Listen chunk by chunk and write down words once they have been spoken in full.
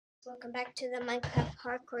Welcome back to the Minecraft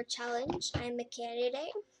Hardcore Challenge. I'm Mickey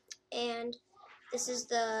today, and this is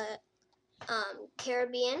the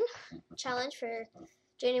Caribbean Challenge for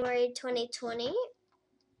January 2020.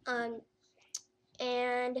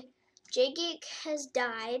 And J-Geek has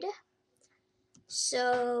died,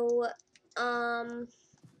 so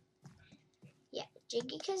yeah,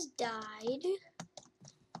 J-Geek has died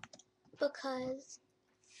because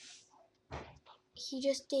he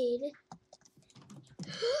just did.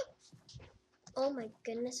 Oh my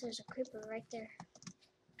goodness, there's a creeper right there.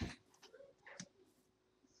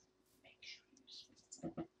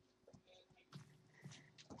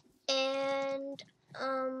 And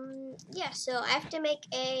yeah, so I have to make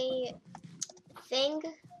a thing.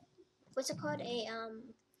 What's it called?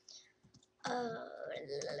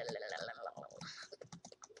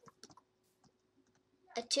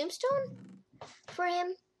 A tombstone for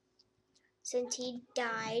him, since he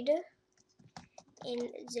died in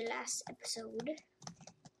the last episode.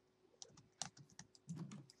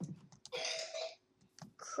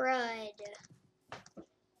 Crud.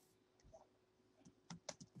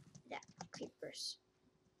 That creepers.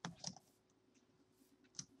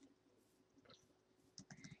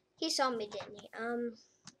 He saw me, didn't he?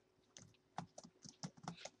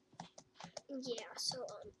 Yeah, so,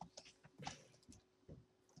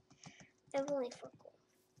 I have only 4 gold.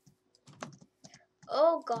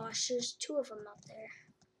 Oh gosh, there's 2 of them out there.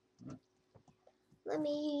 Let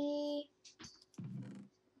me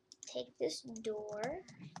take this door,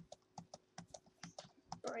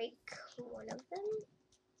 break one of them.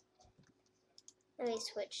 Let me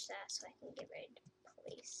switch that so I can get rid of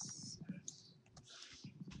place.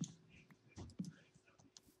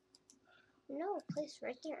 No, place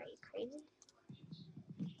right there. Are you crazy?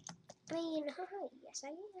 I mean, haha, yes I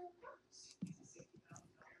am.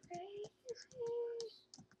 Crazy.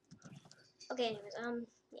 Okay, anyways,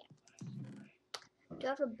 yeah. Do I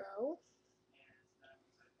have a bow?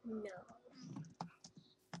 No.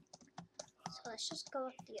 So let's just go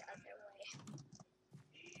up the other way.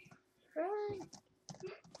 Run!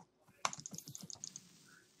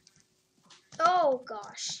 Oh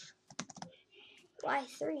gosh. Why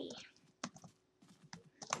 3?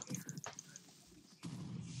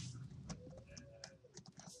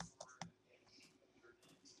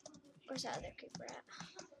 Where's that other creeper at?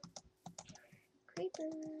 Creeper.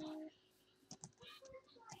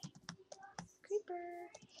 Creeper.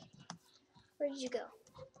 Where did you go?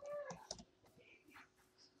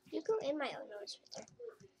 You go in my own nose right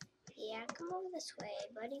there. Yeah, come over this way,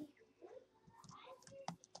 buddy.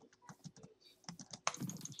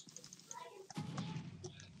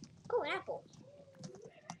 Oh, an apple.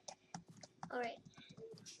 Alright.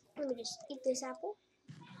 Let me just eat this apple.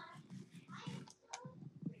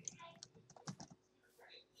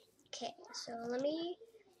 Okay, so let me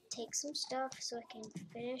take some stuff so I can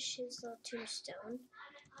finish his little tombstone.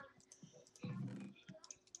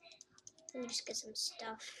 Let me just get some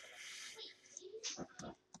stuff.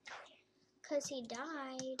 Because he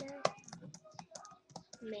died.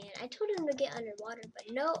 Man, I told him to get underwater,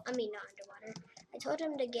 but no, I mean not underwater. I told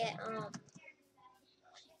him to get,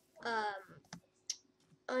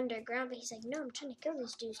 underground, but he's like, no, I'm trying to kill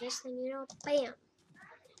these dudes. Next thing you know, bam.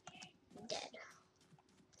 Dead.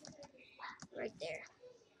 Right there.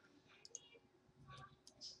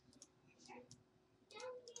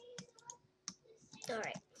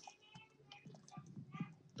 Alright.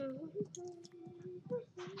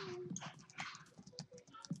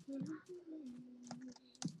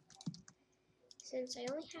 Since I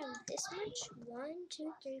only have this much, 1,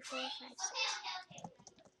 2, 3, 4, 5, 6.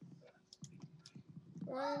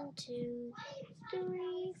 1, 2,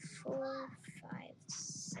 3, 4, 5,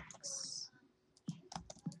 6.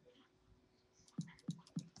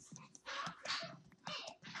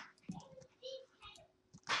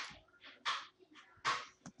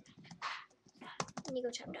 Let me go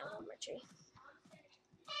chop down one more tree.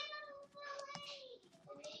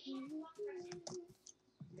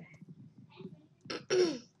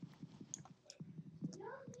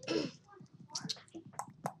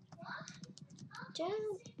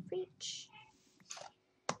 Jump, reach.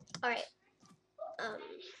 Alright.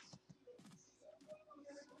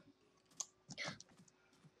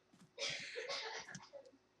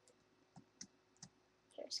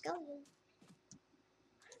 Here's a skeleton.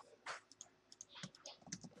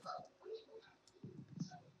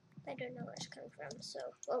 I don't know where it's coming from, so,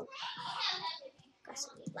 whoa. Got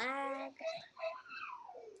some lag.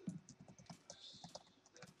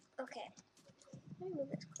 Okay. Let me move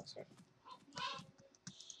this closer.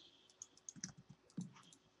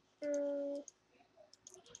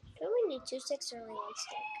 Do we need 2 sticks or only 1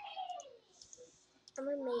 stick? I'm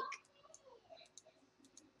gonna make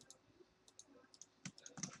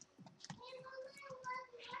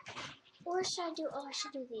or should I do I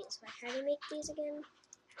should do these. Wait, how do you make these again?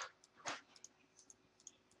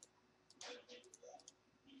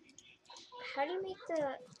 How do you make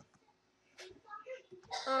the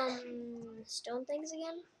stone things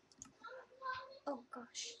again? Oh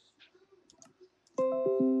gosh.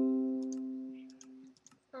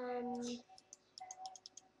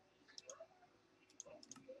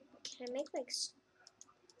 Can I make like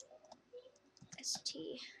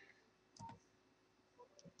ST?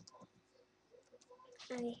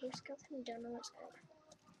 Here's skeleton. Don't know what's good.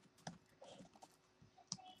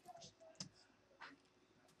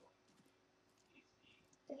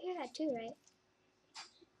 You hear that too, right?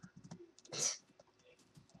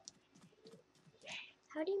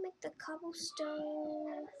 How do you make the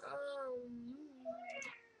cobblestone?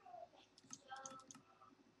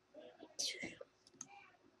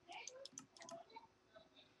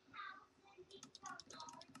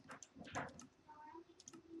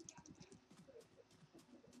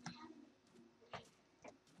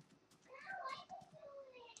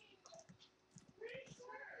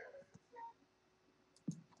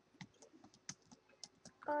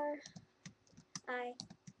 RIPJGEKW.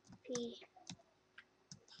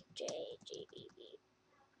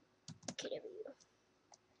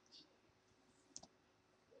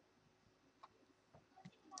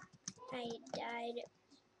 I died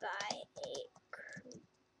by a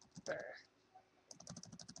creeper.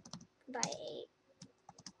 By a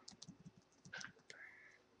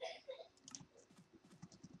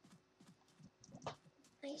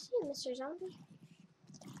I see you, Mr. Zombie.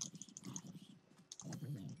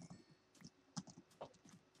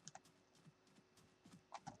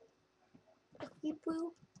 You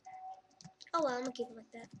poo. Oh well, I'm gonna keep it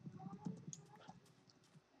like that.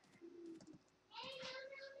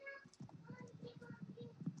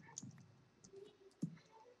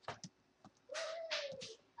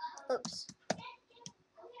 Oops.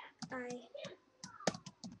 IJGKW.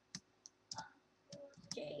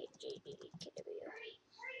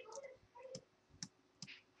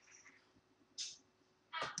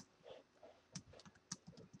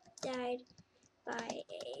 Died by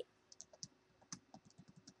a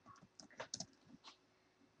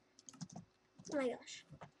oh my gosh.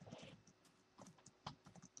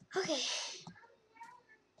 Okay.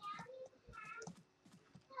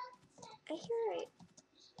 I hear a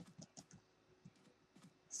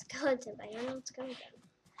skeleton, but I don't know what's going on.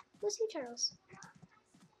 We'll see, Charles.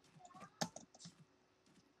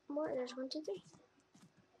 More, there's 1, 2, 3.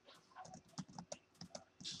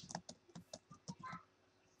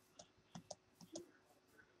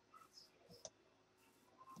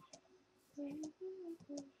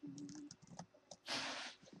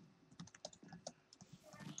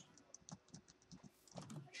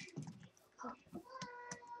 Oh.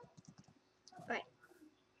 Right.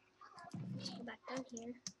 Let's go back down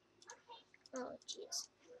here. Oh, jeez.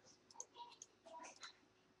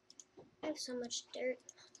 I have so much dirt.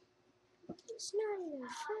 It's not even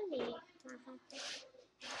funny.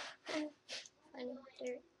 Funny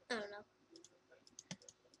dirt. I don't know.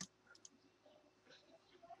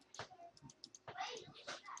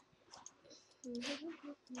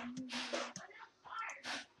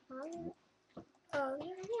 Oh,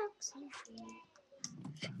 you're rocks and trees.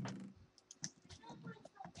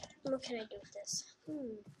 What can I do with this?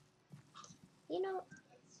 You know.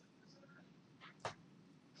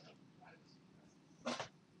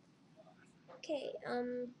 Okay,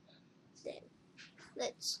 then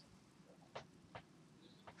let's.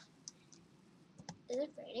 Is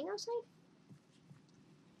it raining outside?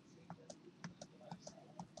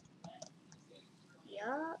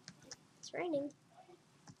 Yup, it's raining.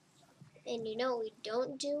 And you know what we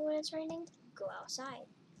don't do when it's raining? Go outside.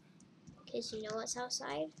 Because you know what's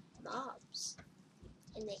outside? Mobs.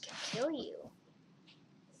 And they can kill you.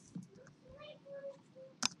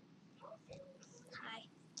 Hi.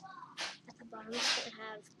 At the bottom it's gonna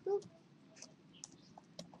have boop.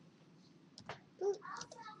 Boop.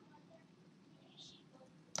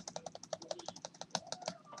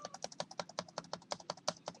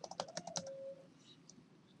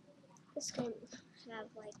 This can have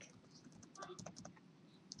like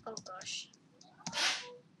oh gosh.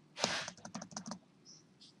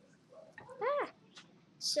 Ah!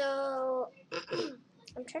 So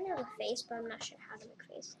I'm trying to have a face, but I'm not sure how to make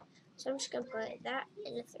a face. So I'm just gonna put that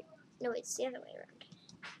in a 3. No, it's the other way around.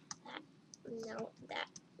 That. No, that.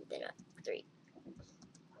 Then a 3.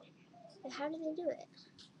 And how do they do it?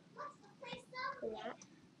 That.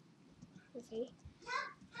 A 3.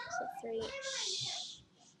 So 3.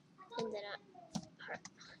 And then a heart.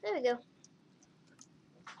 There we go.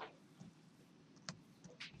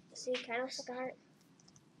 See, kind of looks like a heart.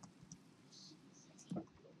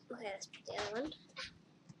 Okay, let's put the other one.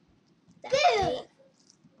 That way.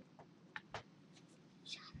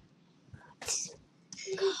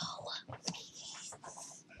 Go.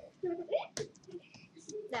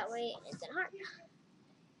 That way it's a heart.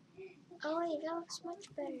 Oh wait, that looks much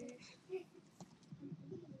better.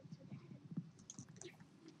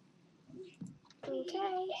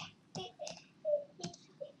 Okay.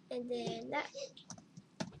 And then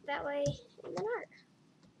that way and then heart.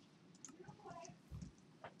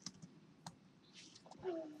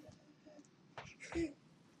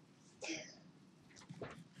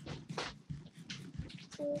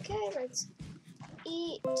 Okay, let's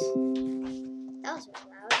eat. That was really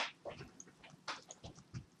loud.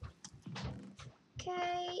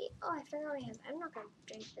 Okay. Oh, I forgot we have. I'm not gonna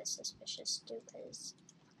drink this suspicious stew because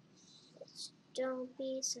don't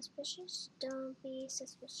be suspicious. Don't be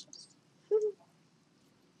suspicious.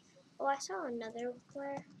 Oh, I saw another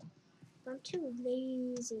flare. I'm too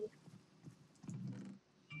lazy.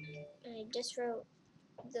 And I just wrote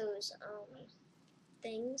those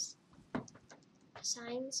things,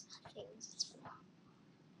 signs, things.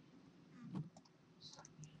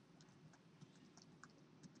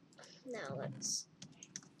 Now let's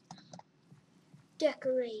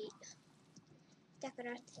decorate.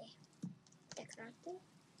 Decorate. Decorate?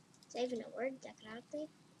 Is that even a word? Decorate?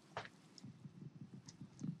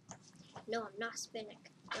 No, I'm not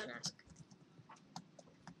Hispanic. Don't ask.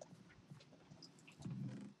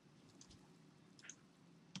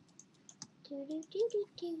 Do do do do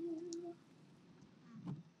do.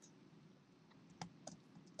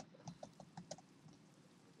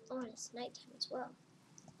 Oh, and it's nighttime as well.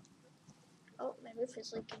 Oh, my roof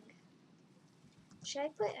is leaking. Should I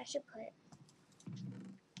put? I should put.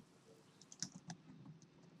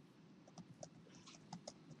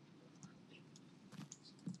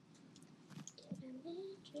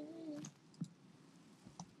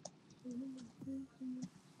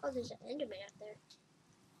 Oh, there's an Enderman out there.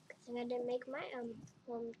 Good thing I didn't make my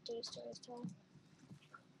home 3 stories tall.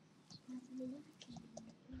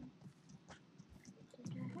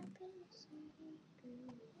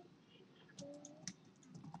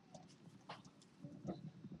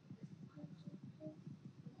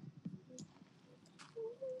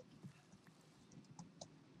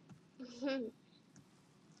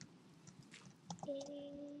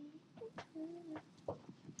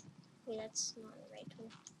 Wait, that's not the right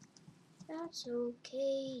one. That's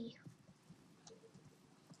okay.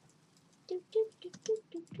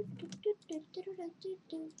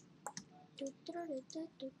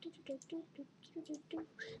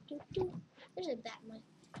 There's a Batman.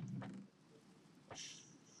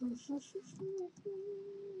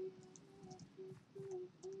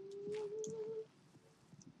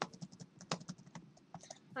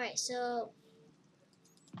 Alright, so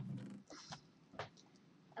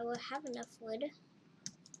I will have enough wood.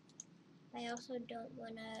 I also don't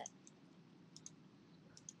want to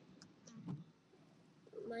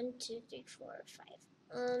 1, 2, 3, 4,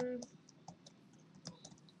 5.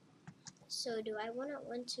 So do I want it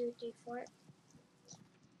 1, 2, 3, 4?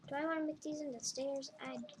 Do I want to make these into stairs?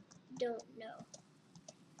 I don't know.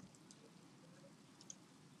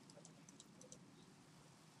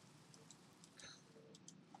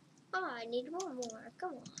 Oh, I need one more.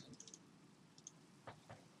 Come on.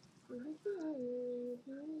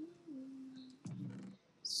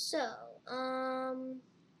 So,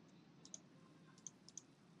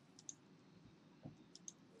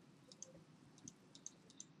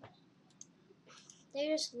 they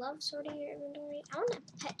just love sorting your inventory. I want a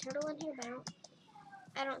pet turtle in here, but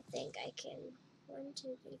I don't think I can. 1,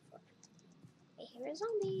 2, 3, 4. I hear a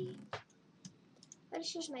zombie. I'll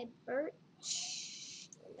just use my birch.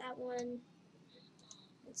 That one.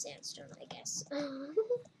 And sandstone, I guess.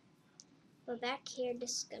 But back here,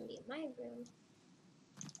 this is gonna be my room.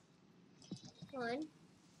 1,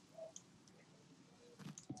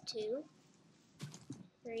 2,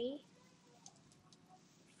 3,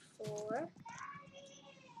 4,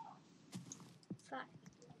 5.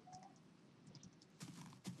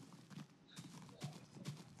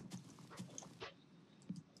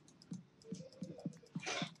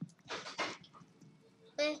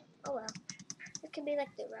 Oh well. It could be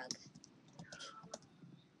like the rug.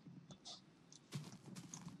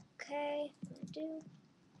 Okay, I'm gonna do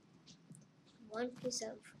 1 piece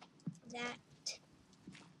of that.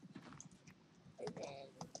 And then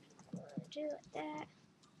I'm gonna do like that.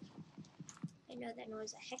 I know that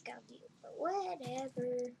annoys the heck out of you, but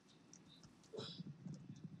whatever.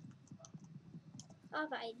 I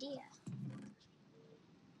have an idea.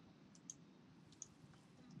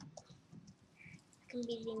 can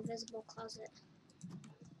be the invisible closet.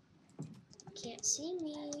 Can't see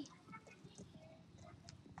me.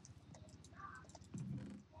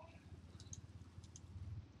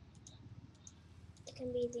 It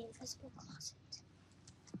can be the invisible closet.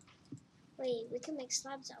 Wait, we can make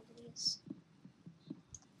slabs out of these.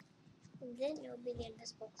 And then it'll be the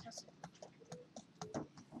invisible closet.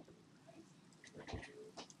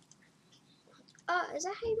 Is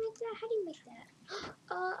that how you make that? How do you make that?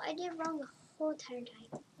 I did it wrong the whole entire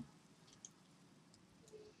time.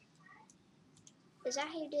 Is that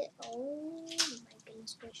how you did it? Oh my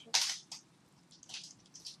goodness gracious.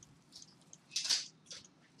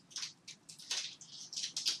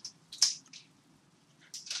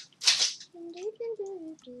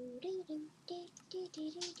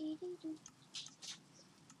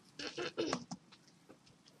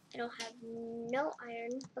 I don't have no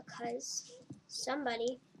iron because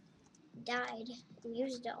somebody died and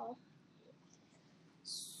used it all.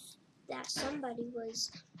 That somebody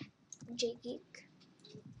was J-Geek.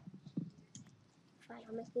 Fine,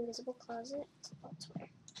 I'll make the invisible closet elsewhere.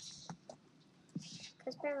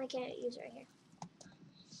 Because apparently I can't use it right here.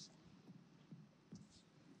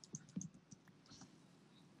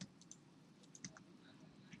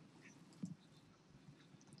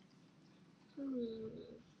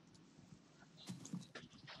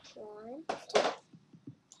 One, two.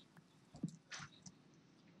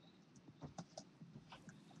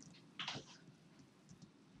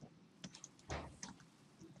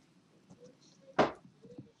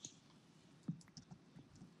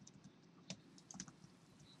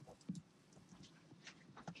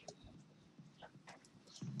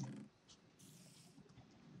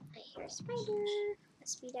 I hear a spider, a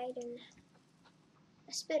speedider,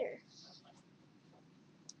 a spitter,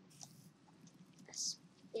 a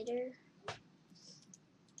spitter.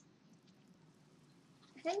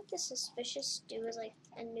 I think the suspicious stew is like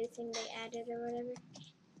a new thing they added or whatever.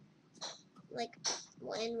 Like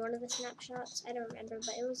in one of the snapshots, I don't remember,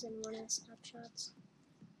 but it was in one of the snapshots.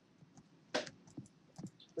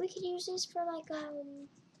 We could use these for like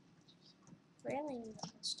railings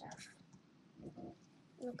and stuff.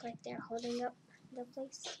 Look like they're holding up the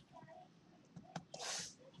place.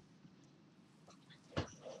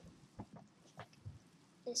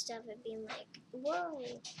 Instead of it being like, whoa.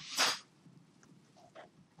 It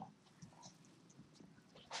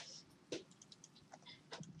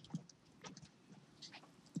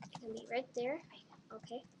can be right there.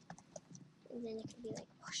 Okay. And then it can be like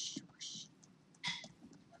whoosh, whoosh.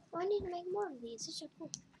 Oh, I need to make more of these. These are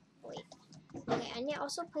cool. Wait. Okay, I need to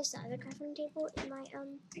also place the other crafting table in my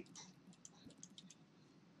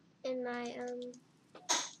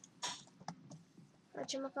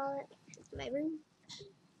whatchamacallit, my room.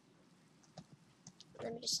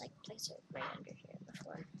 Let me just like place it right under here on the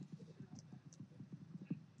floor.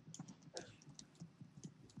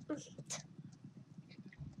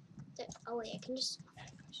 Oh wait, I can just.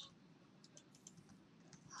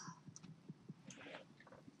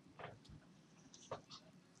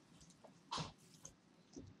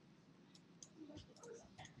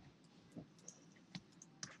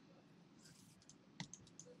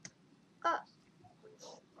 Oh.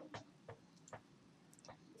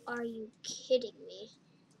 Are you kidding me?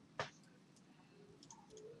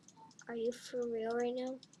 Are you for real right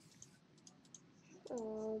now?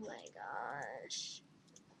 Oh my gosh.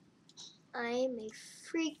 I'm a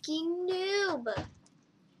freaking noob.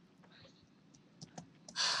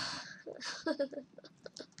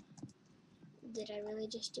 Did I really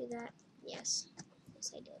just do that? Yes.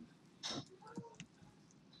 Yes, I did.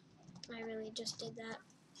 I really just did that.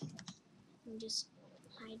 I'm just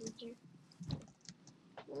hiding here.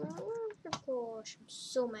 Oh gosh, I'm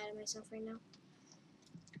so mad at myself right now.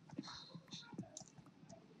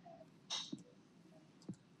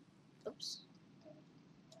 Oops.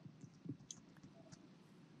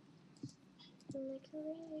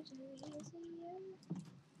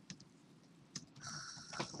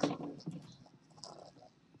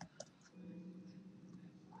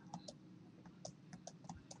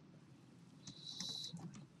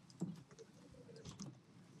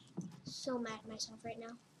 So mad at myself right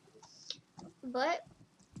now. But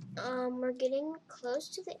we're getting close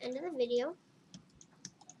to the end of the video.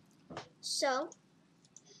 So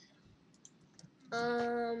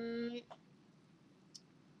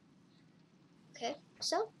okay,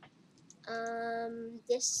 so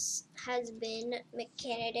this has been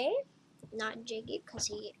McCannaday, not Jiggy, because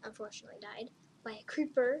he unfortunately died by a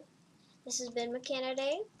creeper. This has been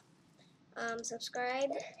McCannaday.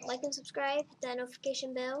 Subscribe, like and subscribe, hit that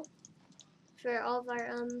notification bell for all of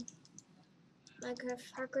our Minecraft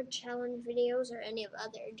Hardcore Challenge videos or any of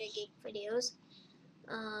other Jiggy videos.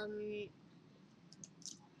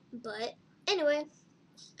 But anyway,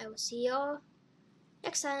 I will see y'all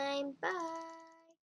next time. Bye.